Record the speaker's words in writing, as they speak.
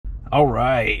All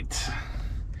right.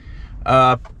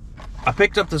 I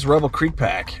picked up this Rebel Creek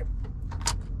pack.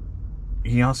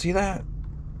 Y'all see that?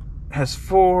 It has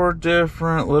 4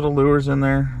 different little lures in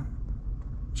there.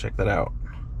 Check that out.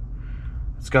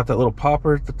 It's got that little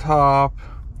popper at the top.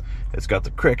 It's got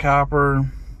the crick hopper.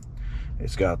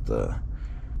 It's got the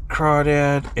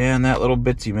crawdad and that little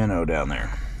bitsy minnow down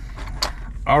there.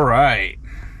 All right.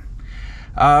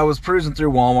 I was cruising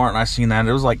through Walmart and I seen that.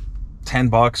 It was like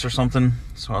 $10 or something.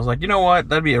 So I was like, you know what?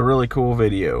 That'd be a really cool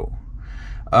video.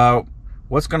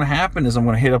 What's going to happen is I'm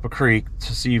going to hit up a creek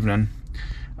this evening.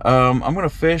 I'm going to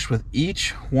fish with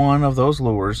each one of those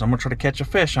lures. I'm going to try to catch a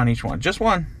fish on each one. Just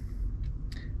one.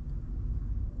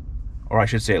 Or I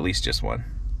should say at least just one.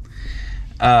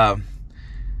 But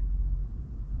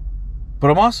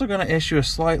I'm also going to issue a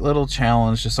slight little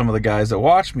challenge to some of the guys that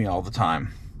watch me all the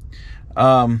time.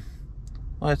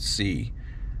 Let's see.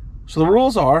 So the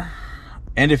rules are,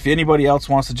 and if anybody else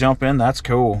wants to jump in, that's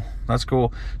cool. That's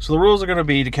cool. So the rules are going to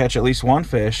be to catch at least one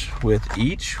fish with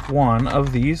each one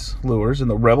of these lures in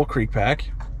the Rebel Creek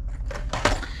pack.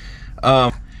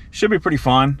 Should be pretty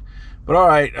fun. But all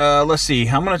right, let's see.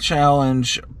 I'm going to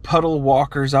challenge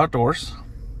Puddlewalkers Outdoors,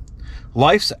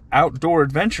 Life's Outdoor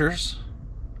Adventures.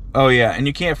 Oh yeah, and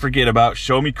you can't forget about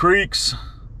Show Me Creeks.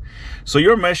 So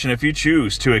your mission, if you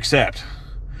choose to accept,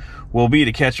 will be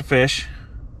to catch a fish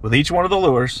with each one of the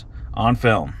lures on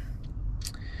film.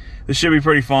 This should be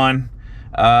pretty fun.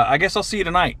 I guess I'll see you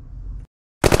tonight.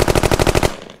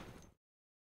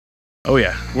 Oh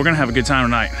yeah, we're gonna have a good time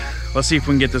tonight. Let's see if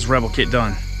we can get this Rebel kit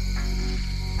done.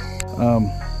 Alright,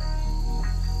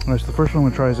 so the first one I'm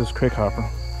gonna try is this crick hopper.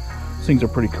 These things are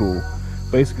pretty cool.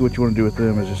 Basically what you want to do with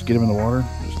them is just get them in the water,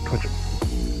 just twitch them.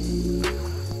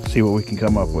 See what we can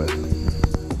come up with.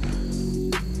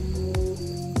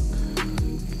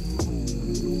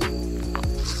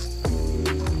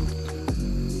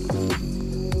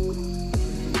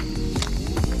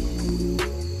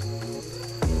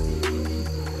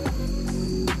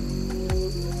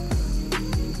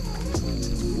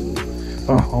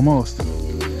 Oh, almost.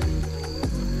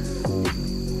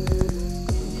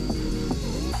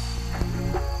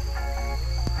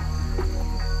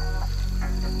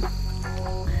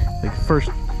 Like first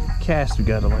cast, we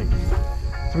got like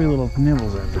 3 little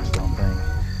nibbles at this dumb thing.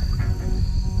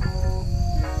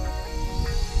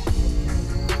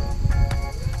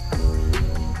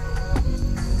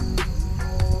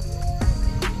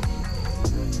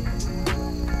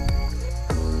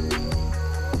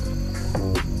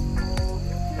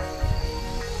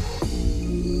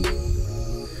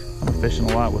 Fishing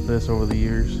a lot with this over the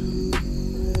years.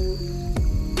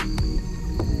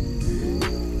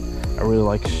 I really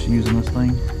like using this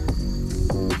thing.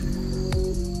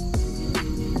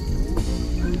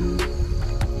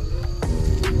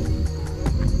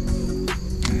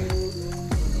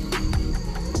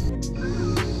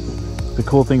 The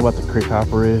cool thing about the crick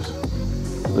hopper is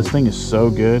this thing is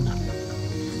so good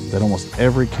that almost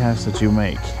every cast that you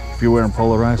make, if you're wearing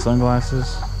polarized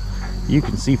sunglasses, you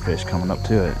can see fish coming up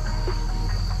to it.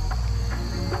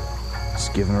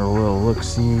 Just giving her a little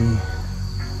look-see.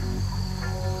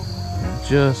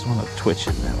 Just want to twitch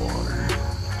it in that water.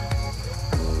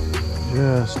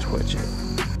 Just twitch it.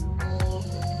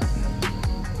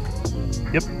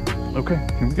 Yep. Okay,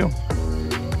 here we go.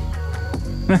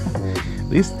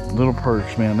 These little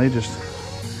perch, man, they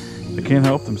can't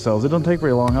help themselves. It doesn't take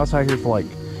very long. I was out here for like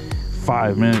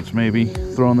 5 minutes maybe,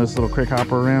 throwing this little crick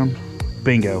hopper around.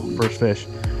 Bingo, first fish.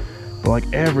 But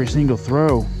like every single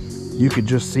throw, you could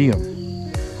just see them.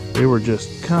 They were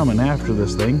just coming after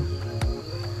this thing.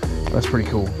 That's pretty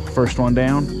cool. First one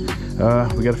down.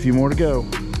 We got a few more to go.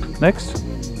 Next,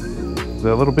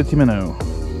 the little bitsy minnow.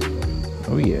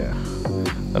 Oh yeah,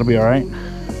 that'll be all right.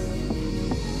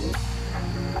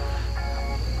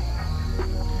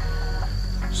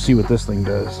 See what this thing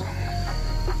does.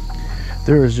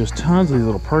 There is just tons of these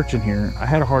little perch in here. I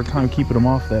had a hard time keeping them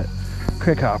off that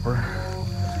crick hopper.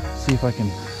 See if I can,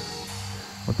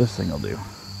 what this thing will do.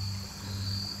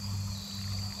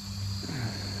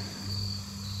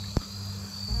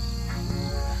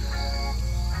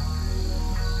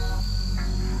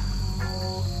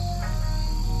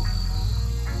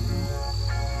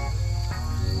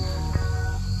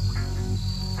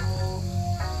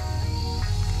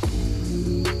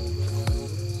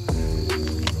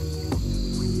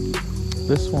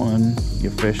 This one, you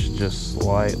fish just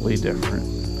slightly different.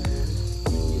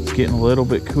 It's getting a little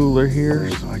bit cooler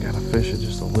here, so I gotta fish it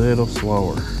just a little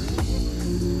slower.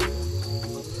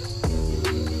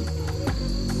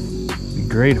 It'd be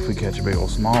great if we catch a big old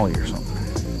smallie or something.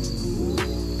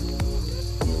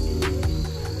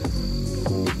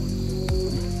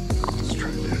 Let's try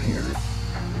it down here.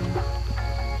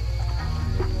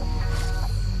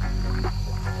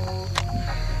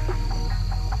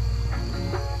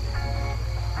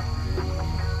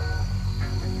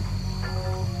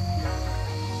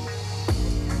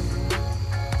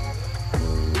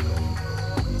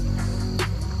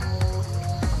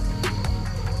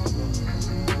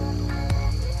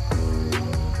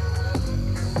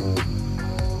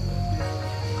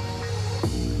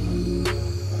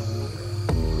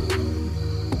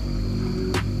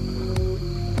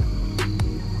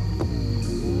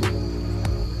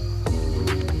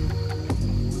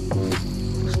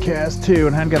 cast too,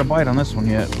 and I hadn't got a bite on this one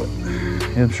yet, but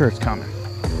I'm sure it's coming.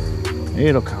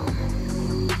 It'll come.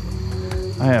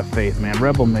 I have faith, man.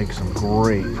 Rebel makes some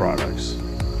great products.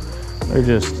 I've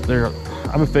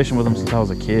been fishing with them since I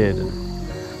was a kid, and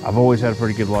I've always had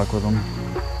pretty good luck with them.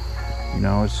 You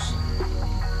know, it's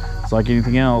like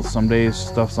anything else. Some days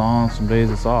stuff's on, some days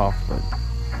it's off, but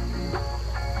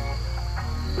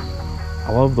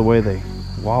I love the way they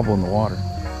wobble in the water,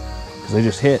 because they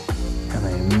just hit and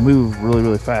they move really,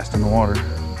 really fast in the water.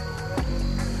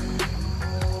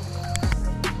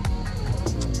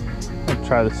 I'll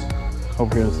try this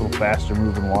over here, this little faster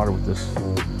moving water with this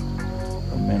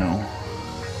minnow.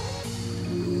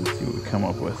 Let's see what we come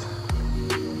up with.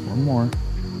 One more.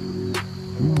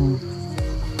 Come on.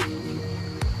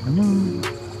 Come on.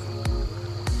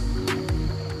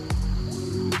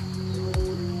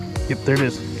 Yep, there it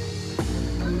is.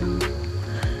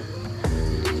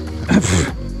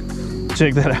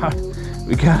 Check that out.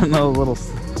 We got another little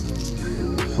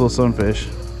sunfish.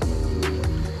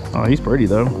 Oh, he's pretty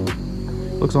though.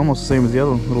 Looks almost the same as the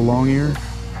other one, little long ear.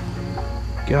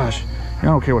 Gosh, I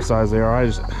don't care what size they are.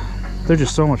 They're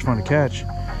just so much fun to catch.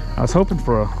 I was hoping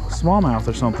for a smallmouth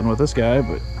or something with this guy,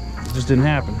 but it just didn't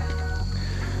happen.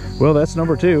 Well, that's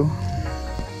number 2.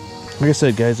 Like I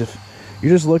said, guys, if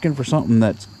you're just looking for something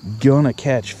that's gonna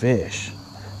catch fish,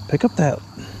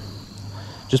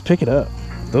 just pick it up.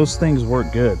 Those things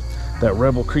work good. That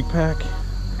Rebel Creek Pack,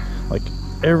 like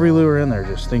every lure in there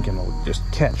just thinking will just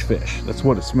catch fish. That's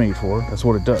what it's made for. That's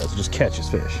what it does. It just catches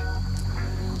fish.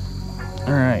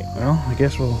 All right, well, I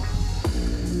guess we'll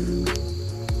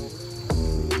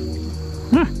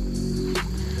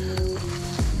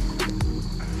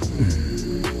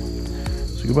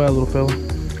so goodbye, little fella.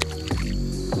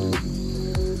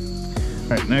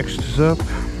 All right, next up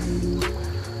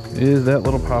is that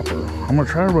little popper. I'm gonna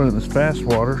try to run in this fast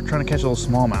water, trying to catch a little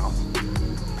smallmouth.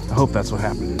 I hope that's what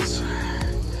happens.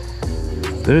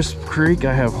 This creek,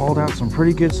 I have hauled out some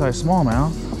pretty good sized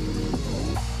smallmouth,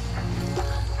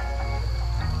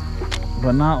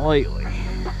 but not lately.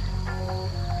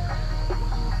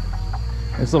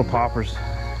 This little popper's,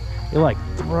 it like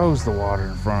throws the water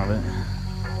in front of it.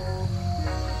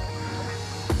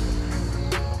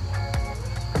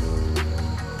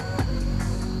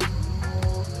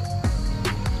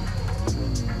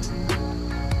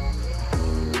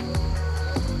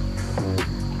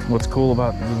 What's cool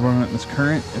about running it in this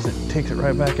current is it takes it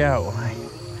right back out.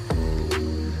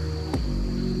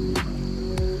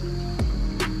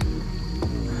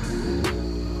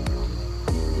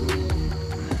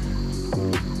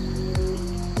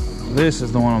 This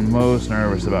is the one I'm most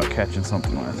nervous about catching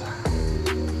something with.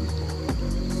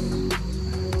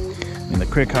 I mean, the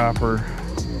crick hopper,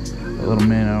 the little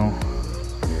minnow,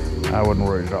 I wouldn't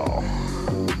worry at all.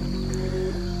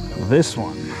 This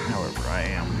one, however, I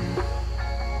am.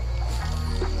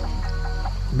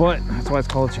 But that's why it's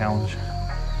called a challenge.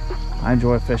 I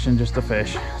enjoy fishing just to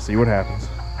fish, see what happens.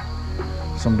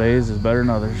 Some days is better than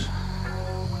others.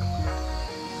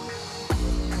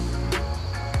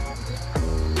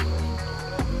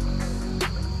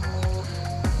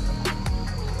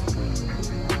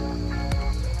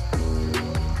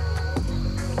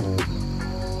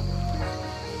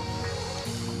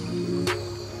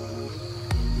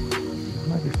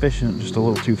 Might be fishing just a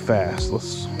little too fast.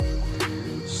 Let's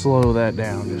slow that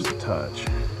down just a touch.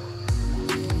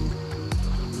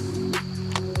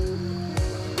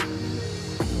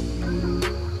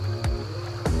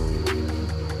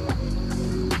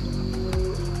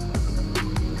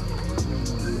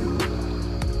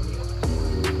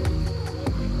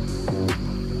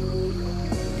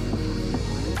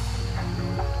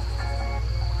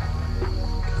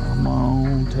 Come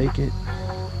on, take it.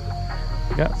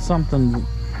 I got something.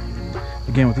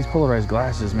 Again, with these polarized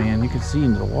glasses, man, you can see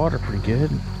into the water pretty good.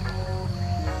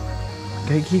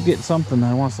 Okay, keep getting something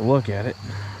that wants to look at it.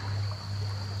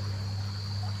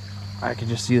 I can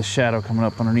just see the shadow coming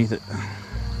up underneath it.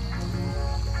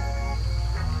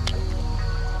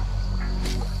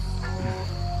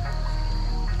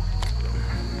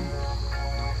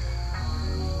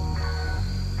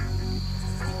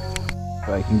 If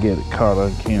I can get it caught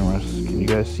on camera, can you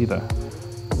guys see the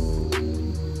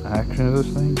action of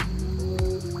this thing?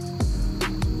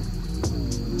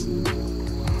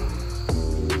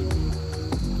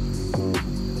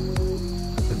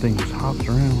 Thing just hops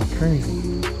around like crazy.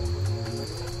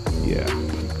 Yeah.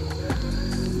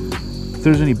 If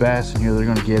there's any bass in here, they're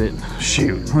gonna get it.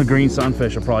 Shoot, the green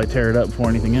sunfish will probably tear it up before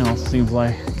anything else. Seems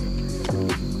like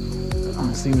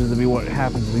seems to be what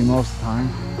happens to me most of the time.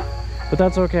 But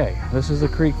that's okay. This is the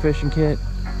creek fishing kit.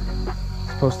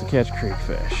 It's supposed to catch creek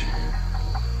fish.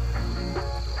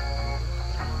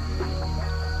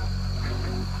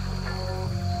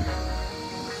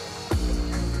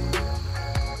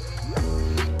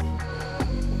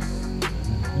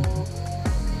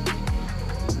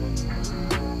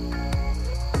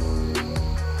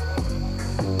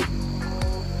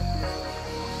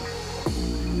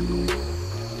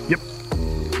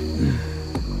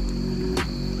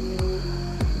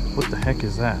 What the heck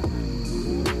is that?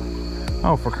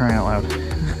 Oh, for crying out loud.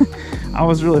 I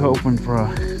was really hoping for a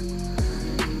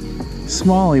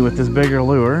smallie with this bigger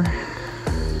lure.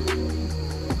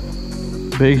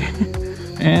 Big.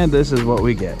 And this is what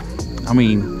we get. I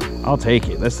mean, I'll take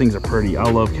it. These things are pretty. I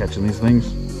love catching these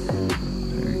things.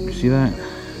 You see that?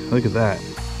 Look at that.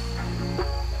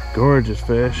 Gorgeous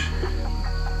fish.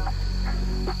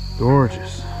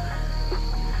 Gorgeous.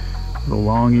 The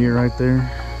long ear right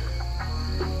there.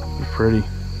 He's pretty.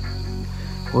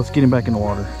 Let's get him back in the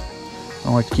water. I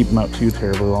don't like to keep him out too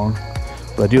terribly long,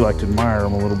 but I do like to admire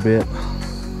him a little bit.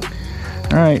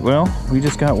 All right, well, we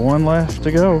just got one left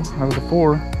to go out of the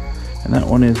 4, and that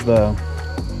one is the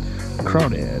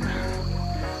crawdad.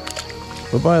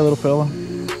 Bye-bye, little fella.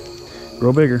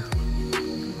 Grow bigger.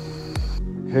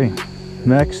 Okay,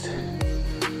 next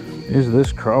is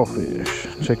this crawfish.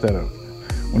 Check that out.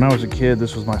 When I was a kid,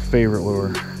 this was my favorite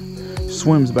lure.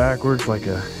 Swims backwards like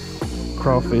a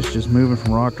crawfish, just moving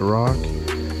from rock to rock.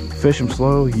 Fish them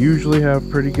slow, usually have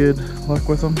pretty good luck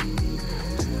with them.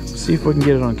 See if we can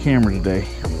get it on camera today.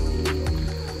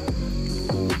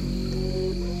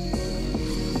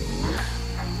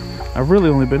 I've really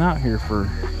only been out here for,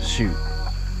 shoot,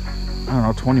 I don't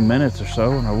know, 20 minutes or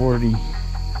so, and I've already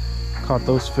caught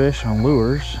those fish on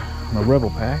lures on a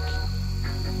Rebel Pack.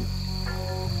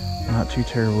 Not too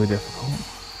terribly difficult.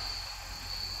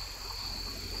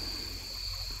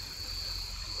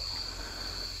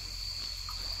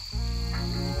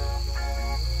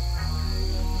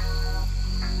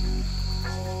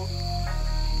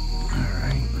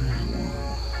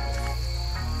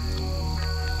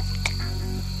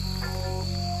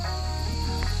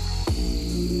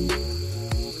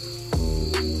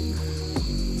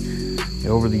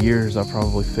 Over the years, I've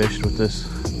probably fished with this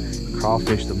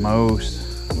crawfish the most,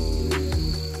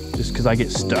 just because I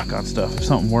get stuck on stuff. If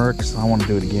something works, I want to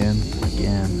do it again,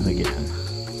 and again.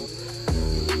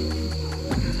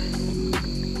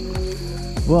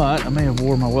 But I may have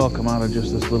wore my welcome out of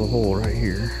just this little hole right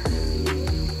here.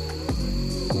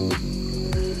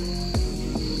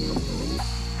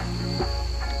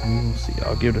 We'll see.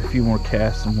 I'll give it a few more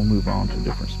casts and we'll move on to a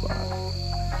different spot.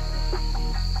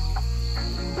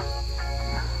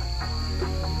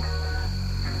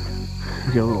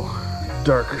 We got a little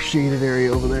darker shaded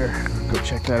area over there. Go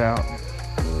check that out.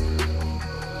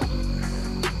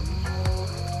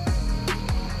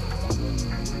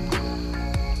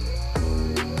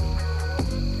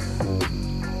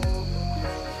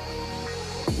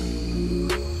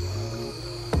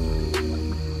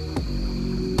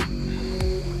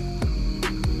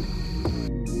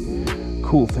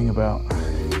 Cool thing about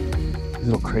these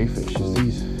little crayfish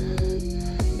is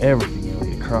everything you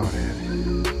need a crawdad.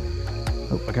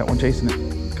 Oh, I got one chasing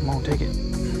it. Come on, take it.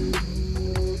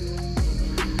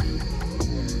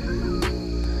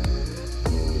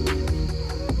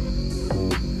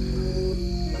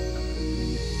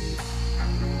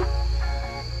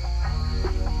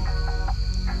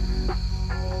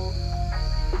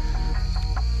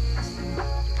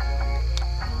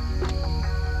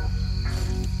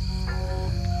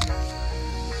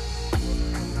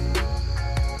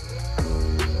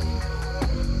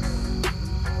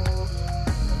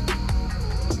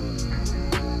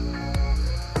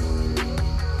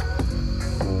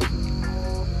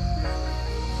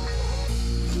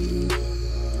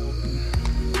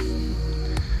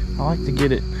 I like to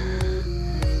get it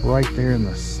right there in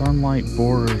the sunlight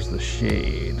borders the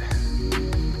shade.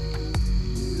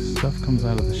 Stuff comes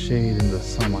out of the shade into the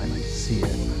sunlight and I can see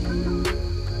it.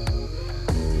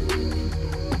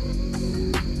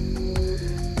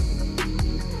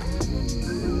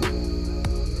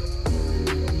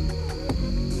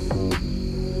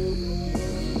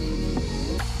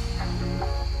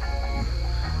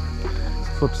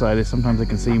 The flip side is sometimes they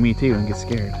can see me too and get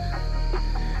scared.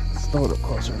 Throw it up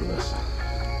closer to this.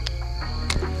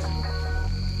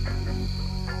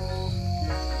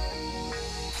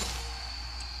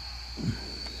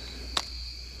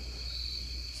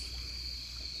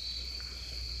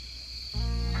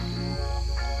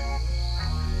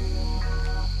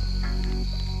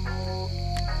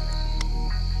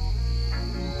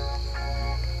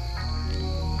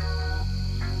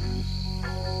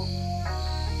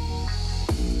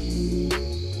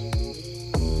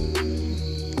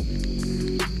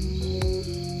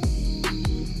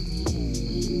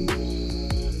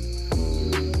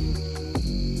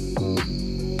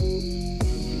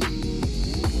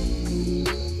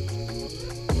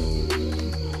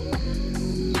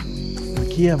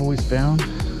 Key I've always found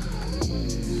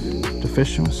to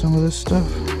fishing with some of this stuff.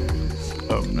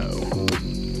 Oh no.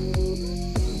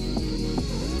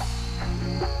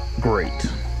 Great.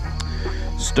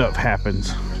 stuff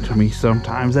happens to me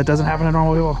sometimes that doesn't happen at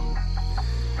all.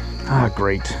 Ah,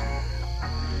 great.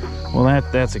 Well,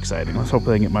 that's exciting. Let's hope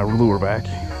they can get my lure back.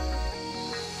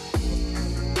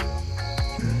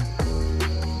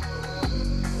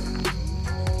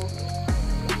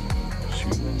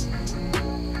 Shoot.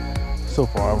 So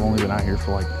far, I've only been out here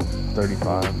for like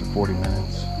 35 to 40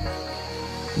 minutes.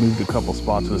 Moved a couple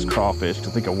spots with this crawfish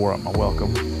because I think I wore out my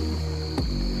welcome.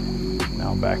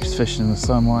 Now I'm back fishing in the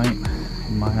sunlight.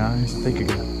 In my eyes, I think I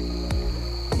got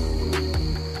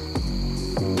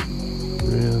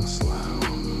real slow.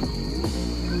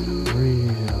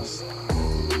 Real slow.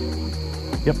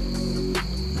 Yep.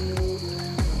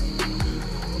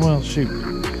 Well, shoot.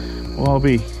 Well,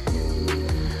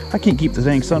 I can't keep the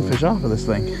dang sunfish off of this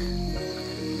thing.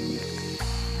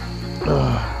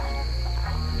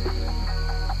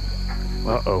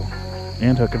 Uh-oh.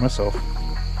 And hooking myself.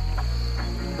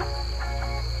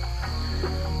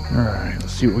 Alright,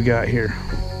 let's see what we got here.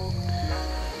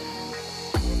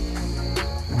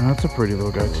 Well, that's a pretty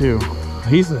little guy too.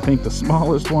 He's, I think, the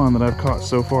smallest one that I've caught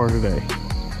so far today.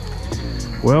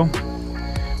 Well,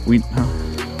 we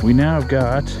now have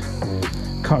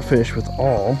caught fish with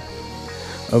all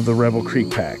of the Rebel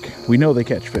Creek pack. We know they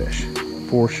catch fish,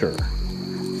 for sure.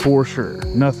 For sure.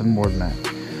 Nothing more than that.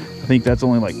 I think that's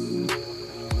only like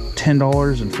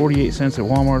 $10.48 at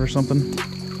Walmart or something.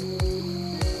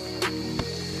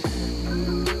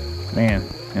 Man,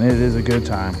 and it is a good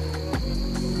time.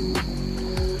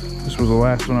 This was the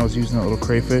last one I was using, that little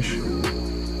crayfish.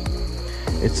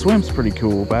 It swims pretty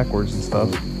cool backwards and stuff.